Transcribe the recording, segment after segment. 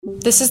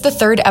This is the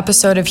third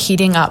episode of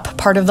Heating Up,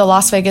 part of the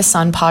Las Vegas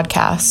Sun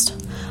podcast.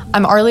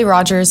 I'm Arleigh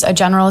Rodgers, a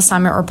general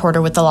assignment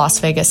reporter with the Las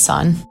Vegas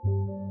Sun.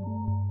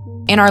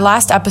 In our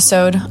last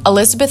episode,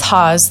 Elizabeth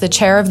Haas, the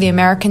chair of the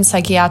American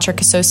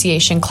Psychiatric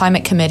Association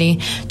Climate Committee,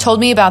 told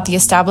me about the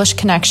established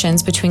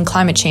connections between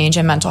climate change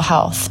and mental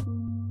health.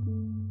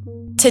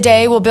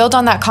 Today, we'll build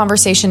on that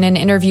conversation in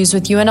interviews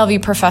with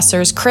UNLV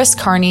professors Chris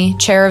Kearney,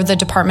 chair of the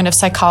Department of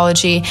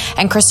Psychology,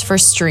 and Christopher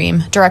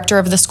Stream, director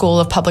of the School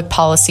of Public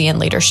Policy and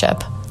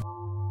Leadership.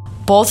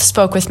 Both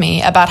spoke with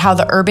me about how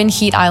the urban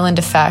heat island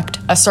effect,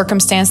 a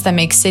circumstance that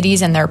makes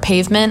cities and their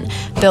pavement,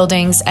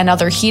 buildings, and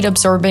other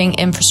heat-absorbing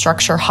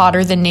infrastructure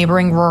hotter than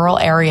neighboring rural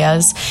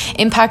areas,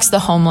 impacts the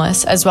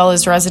homeless as well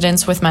as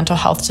residents with mental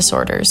health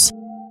disorders.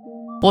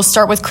 We'll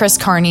start with Chris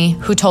Kearney,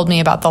 who told me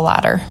about the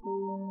latter.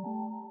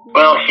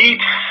 Well, heat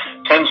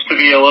tends to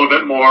be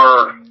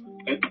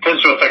it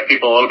tends to affect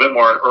people a little bit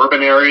more in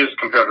urban areas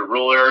compared to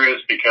rural areas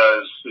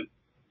because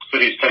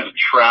cities tend to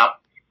trap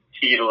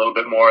heat a little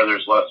bit more.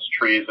 There's less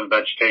trees and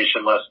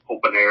vegetation, less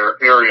open air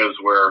areas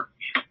where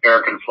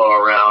air can flow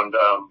around.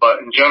 But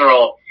in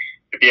general,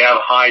 if you have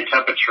high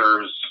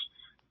temperatures,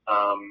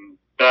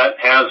 that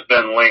has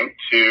been linked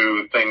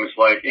to things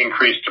like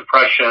increased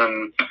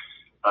depression,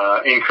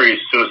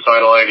 increased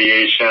suicidal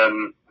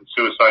ideation, and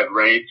suicide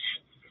rates.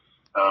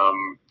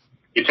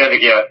 You tend to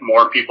get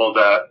more people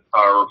that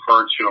are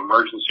referred to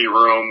emergency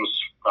rooms,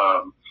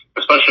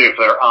 especially if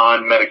they're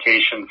on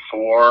medication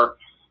for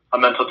a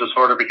mental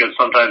disorder, because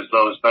sometimes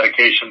those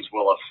medications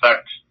will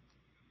affect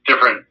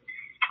different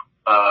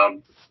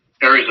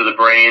areas of the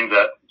brain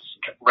that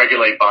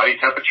regulate body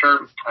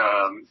temperature,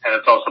 and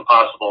it's also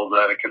possible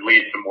that it could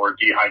lead to more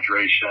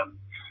dehydration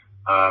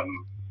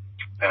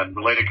and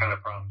related kind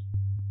of problems.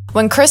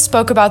 When Chris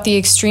spoke about the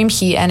extreme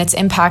heat and its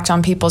impact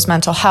on people's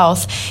mental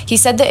health, he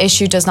said the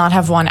issue does not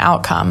have one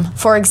outcome.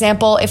 For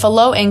example, if a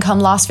low-income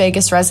Las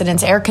Vegas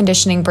resident's air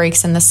conditioning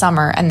breaks in the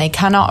summer and they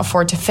cannot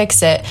afford to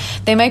fix it,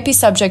 they might be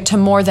subject to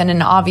more than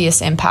an obvious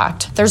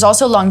impact. There's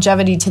also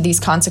longevity to these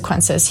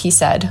consequences, he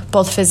said,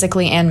 both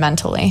physically and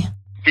mentally.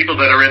 People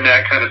that are in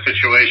that kind of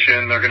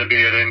situation, they're going to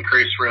be at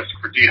increased risk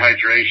for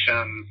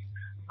dehydration.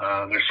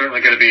 They're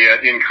certainly going to be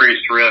at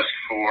increased risk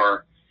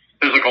for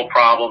physical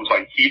problems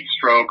like heat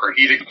stroke or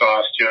heat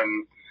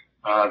exhaustion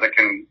that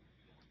can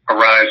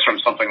arise from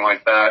something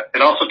like that.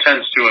 It also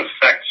tends to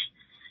affect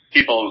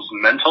people's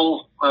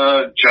mental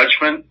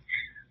judgment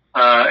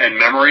and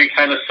memory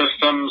kind of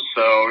systems.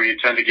 So you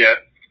tend to get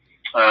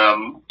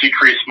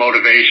decreased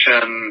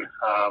motivation,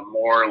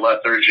 more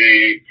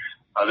lethargy.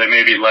 They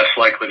may be less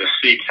likely to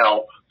seek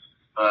help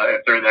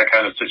if they're in that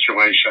kind of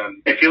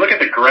situation. If you look at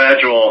the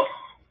gradual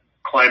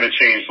climate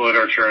change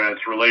literature and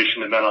its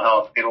relation to mental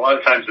health, a lot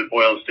of times it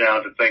boils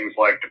down to things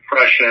like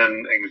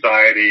depression,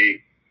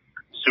 anxiety,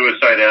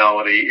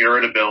 suicidality,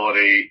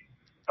 irritability,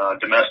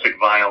 domestic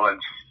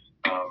violence.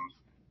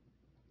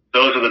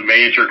 Those are the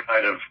major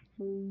kind of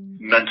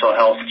mental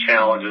health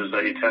challenges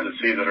that you tend to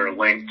see that are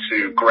linked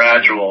to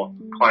gradual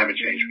climate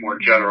change, more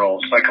general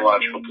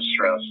psychological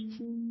distress.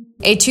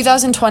 A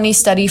 2020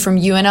 study from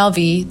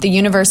UNLV, the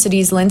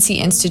university's Lindsay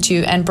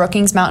Institute, and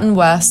Brookings Mountain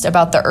West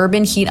about the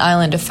urban heat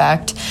island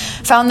effect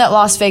found that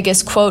Las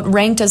Vegas, quote,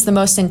 ranked as the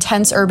most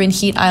intense urban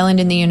heat island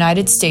in the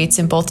United States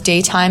in both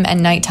daytime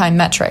and nighttime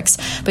metrics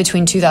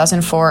between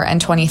 2004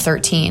 and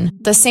 2013.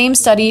 The same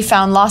study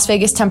found Las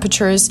Vegas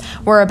temperatures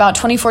were about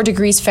 24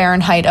 degrees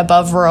Fahrenheit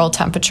above rural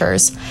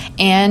temperatures,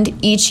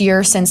 and each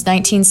year since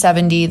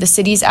 1970, the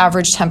city's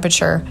average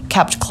temperature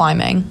kept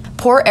climbing.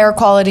 Poor air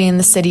quality in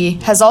the city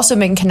has also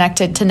been connected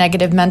to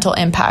negative mental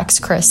impacts,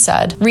 Chris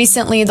said.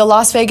 Recently, the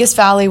Las Vegas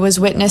Valley was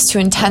witness to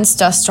intense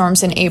dust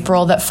storms in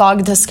April that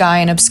fogged the sky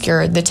and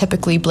obscured the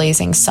typically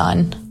blazing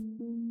sun.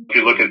 If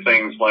you look at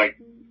things like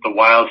the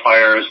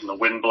wildfires and the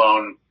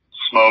windblown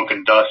smoke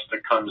and dust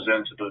that comes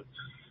into the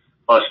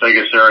Las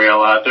Vegas area a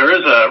lot, there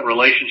is a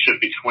relationship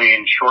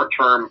between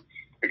short-term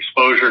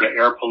exposure to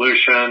air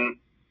pollution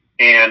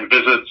and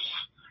visits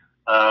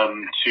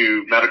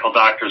to medical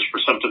doctors for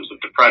symptoms of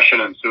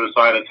depression and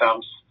suicide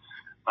attempts.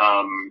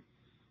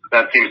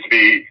 That seems to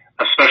be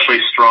especially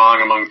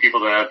strong among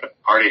people that have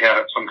already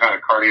had some kind of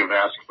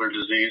cardiovascular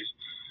disease.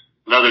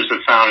 And others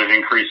have found an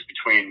increase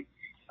between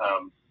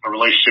a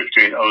relationship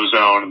between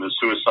ozone and the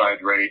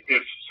suicide rate.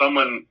 If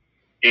someone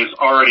is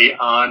already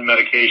on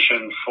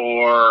medication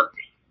for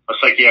a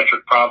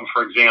psychiatric problem,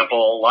 for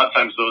example, a lot of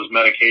times those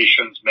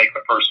medications make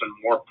the person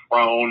more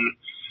prone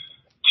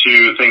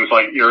to things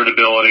like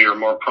irritability or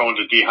more prone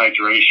to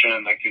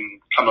dehydration that can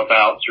come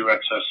about through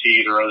excess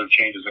heat or other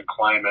changes in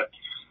climate.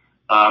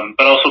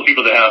 But also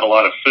people that have a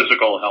lot of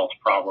physical health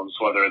problems,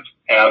 whether it's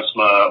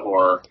asthma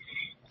or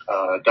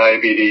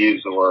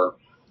diabetes or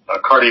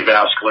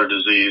cardiovascular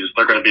disease,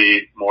 they're going to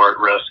be more at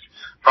risk.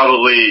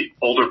 Probably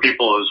older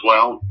people as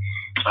well,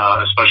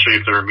 especially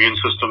if their immune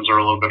systems are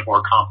a little bit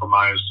more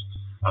compromised.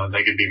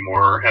 They could be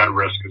more at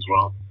risk as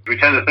well. We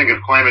tend to think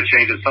of climate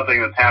change as something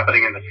that's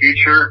happening in the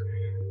future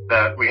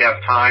that we have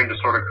time to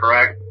sort of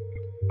correct.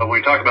 But when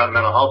we talk about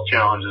mental health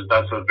challenges,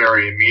 that's a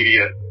very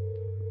immediate,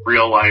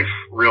 real life,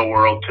 real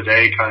world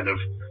today kind of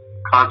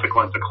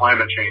consequence of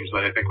climate change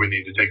that I think we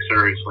need to take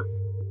seriously.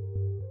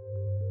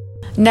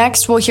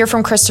 Next, we'll hear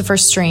from Christopher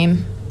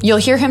Stream. You'll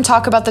hear him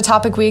talk about the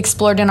topic we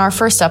explored in our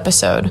first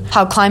episode,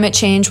 how climate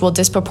change will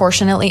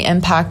disproportionately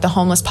impact the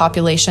homeless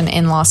population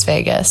in Las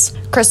Vegas.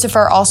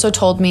 Christopher also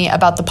told me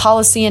about the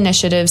policy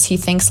initiatives he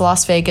thinks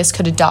Las Vegas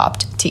could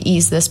adopt to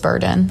ease this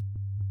burden.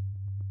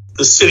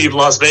 The city of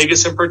Las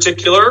Vegas in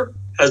particular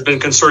has been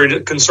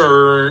concerning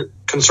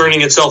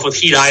itself with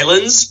heat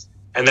islands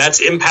and that's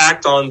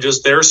impact on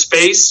just their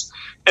space.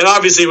 And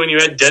obviously, when you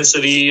add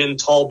density and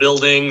tall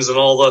buildings and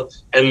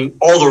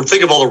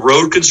think of all the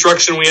road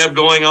construction we have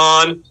going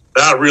on,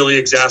 that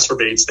really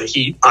exacerbates the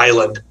heat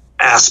island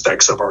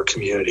aspects of our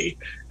community.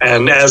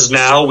 And as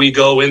now we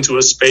go into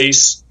a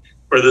space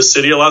where the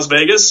city of Las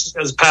Vegas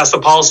has passed a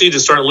policy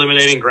to start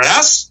eliminating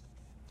grass,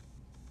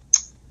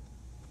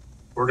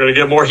 we're going to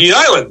get more heat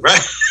island,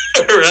 right?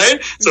 Right?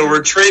 So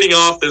we're trading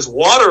off this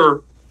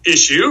water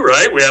issue,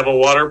 right? We have a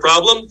water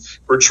problem.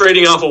 We're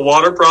trading off a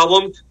water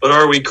problem, but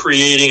are we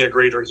creating a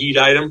greater heat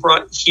island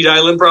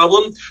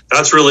problem?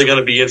 That's really going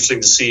to be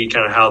interesting to see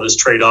kind of how this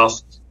trade-off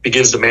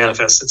begins to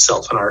manifest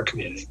itself in our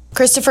community.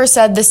 Christopher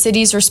said the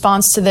city's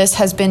response to this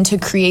has been to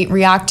create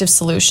reactive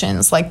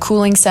solutions like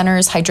cooling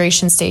centers,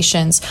 hydration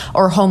stations,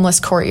 or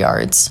homeless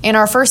courtyards. In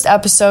our first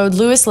episode,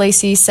 Louis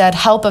Lacey said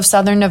help of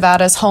Southern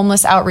Nevada's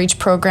homeless outreach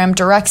program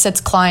directs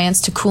its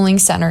clients to cooling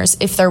centers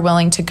if they're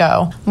willing to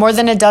go. More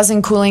than a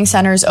dozen cooling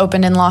centers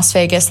opened in Las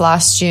Vegas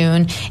last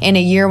June, in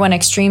a year when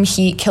extreme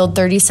heat killed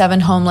 37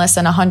 homeless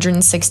and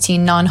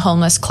 116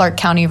 non-homeless Clark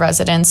County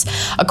residents,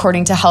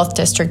 according to Health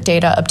District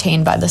data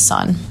obtained by The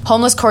Sun.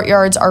 Homeless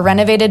courtyards are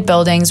renovated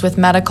buildings with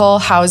medical,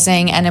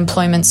 housing, and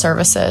employment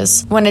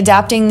services. When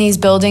adapting these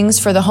buildings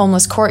for the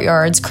homeless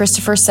courtyards,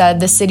 Christopher said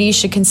the city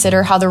should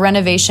consider how the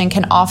renovation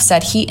can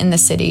offset heat in the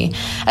city,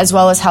 as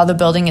well as how the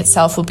building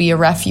itself will be a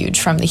refuge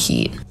from the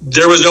heat.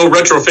 There was no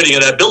retrofitting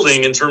of that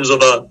building in terms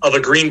of a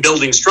green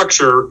building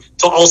structure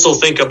to also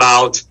think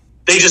about.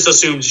 They just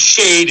assumed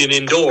shade and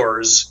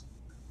indoors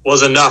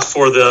was enough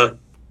for the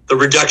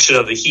reduction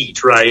of the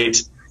heat, right?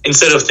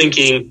 Instead of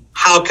thinking,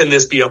 how can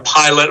this be a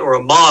pilot or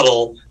a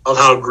model of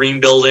how green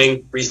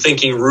building,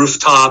 rethinking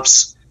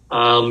rooftops,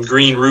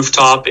 green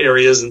rooftop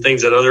areas and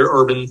things that other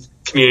urban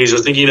communities are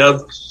thinking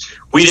of.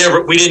 We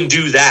didn't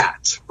do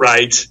that,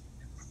 right?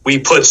 We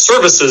put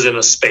services in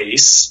a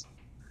space,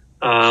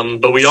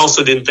 but we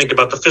also didn't think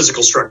about the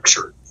physical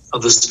structure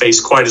of the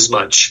space quite as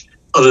much,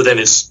 other than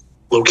its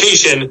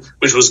location,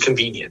 which was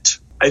convenient.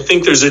 I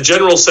think there's a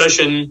general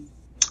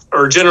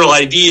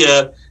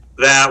idea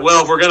that,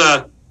 well, if we're going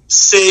to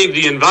save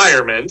the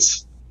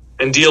environment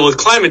and deal with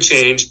climate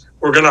change,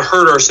 we're going to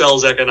hurt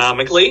ourselves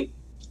economically,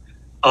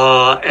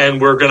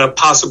 and we're going to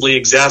possibly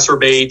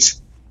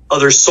exacerbate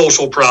other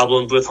social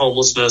problems with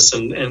homelessness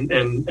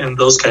and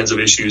those kinds of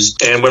issues.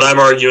 And what I'm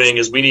arguing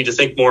is we need to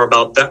think more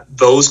about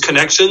those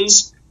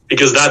connections,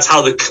 because that's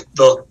how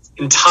the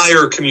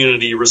entire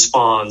community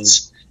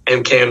responds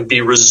and can be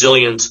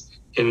resilient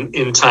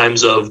in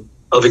times of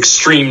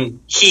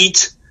extreme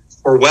heat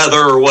or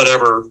weather or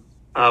whatever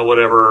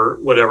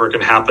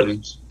can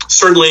happen.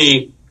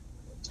 Certainly,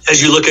 as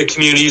you look at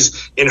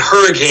communities in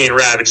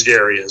hurricane-ravaged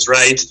areas,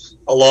 right,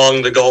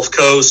 along the Gulf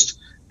Coast,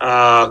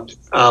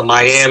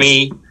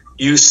 Miami,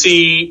 you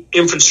see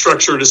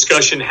infrastructure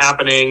discussion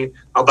happening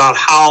about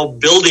how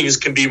buildings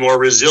can be more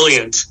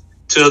resilient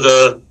to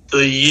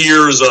the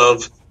years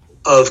of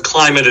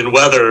climate and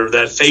weather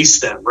that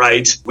face them,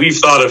 right? We've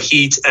thought of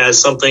heat as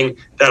something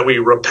that we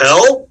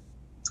repel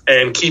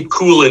and keep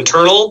cool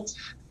internal,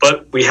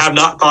 but we have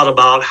not thought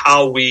about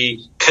how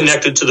we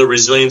connected to the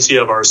resiliency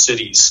of our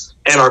cities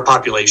and our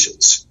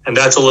populations. And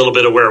that's a little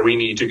bit of where we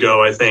need to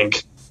go, I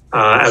think,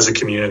 as a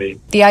community.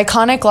 The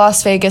iconic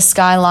Las Vegas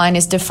skyline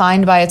is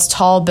defined by its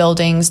tall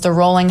buildings, the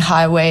rolling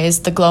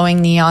highways, the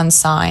glowing neon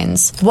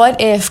signs.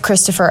 What if,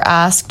 Christopher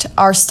asked,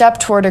 our step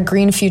toward a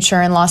green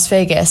future in Las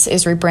Vegas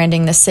is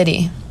rebranding the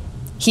city?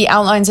 He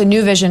outlines a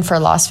new vision for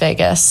Las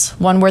Vegas,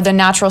 one where the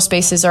natural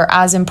spaces are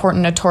as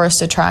important a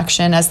tourist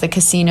attraction as the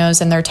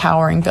casinos and their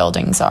towering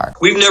buildings are.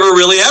 We've never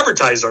really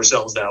advertised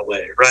ourselves that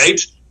way,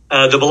 right?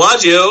 The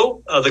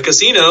Bellagio, the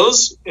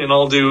casinos, in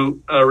all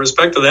due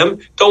respect to them,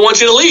 don't want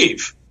you to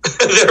leave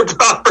their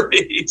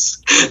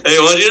properties. They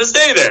want you to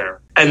stay there.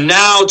 And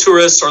now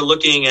tourists are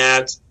looking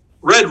at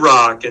Red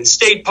Rock and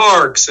state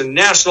parks and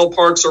national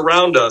parks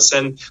around us.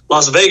 And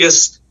Las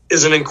Vegas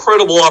is an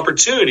incredible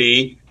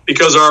opportunity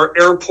because our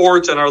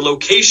airport and our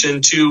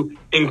location to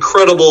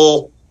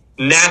incredible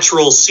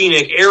natural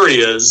scenic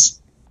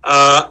areas,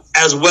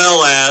 as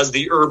well as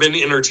the urban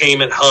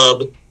entertainment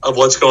hub of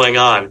what's going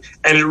on.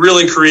 And it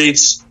really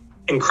creates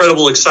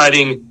incredible,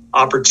 exciting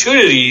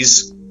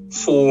opportunities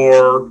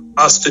for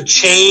us to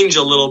change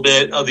a little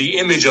bit of the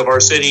image of our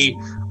city,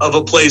 of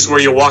a place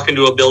where you walk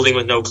into a building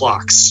with no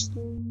clocks.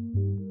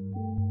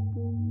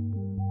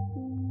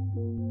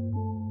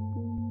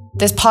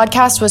 This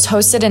podcast was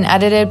hosted and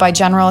edited by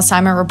General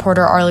Assignment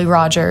reporter Arleigh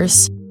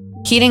Rodgers.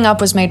 Heating Up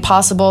was made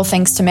possible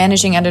thanks to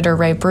managing editor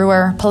Ray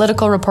Brewer,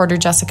 political reporter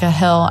Jessica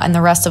Hill, and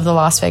the rest of the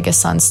Las Vegas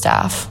Sun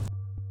staff.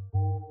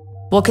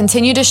 We'll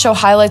continue to show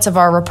highlights of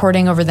our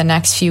reporting over the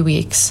next few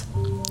weeks.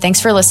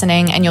 Thanks for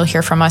listening, and you'll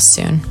hear from us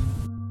soon.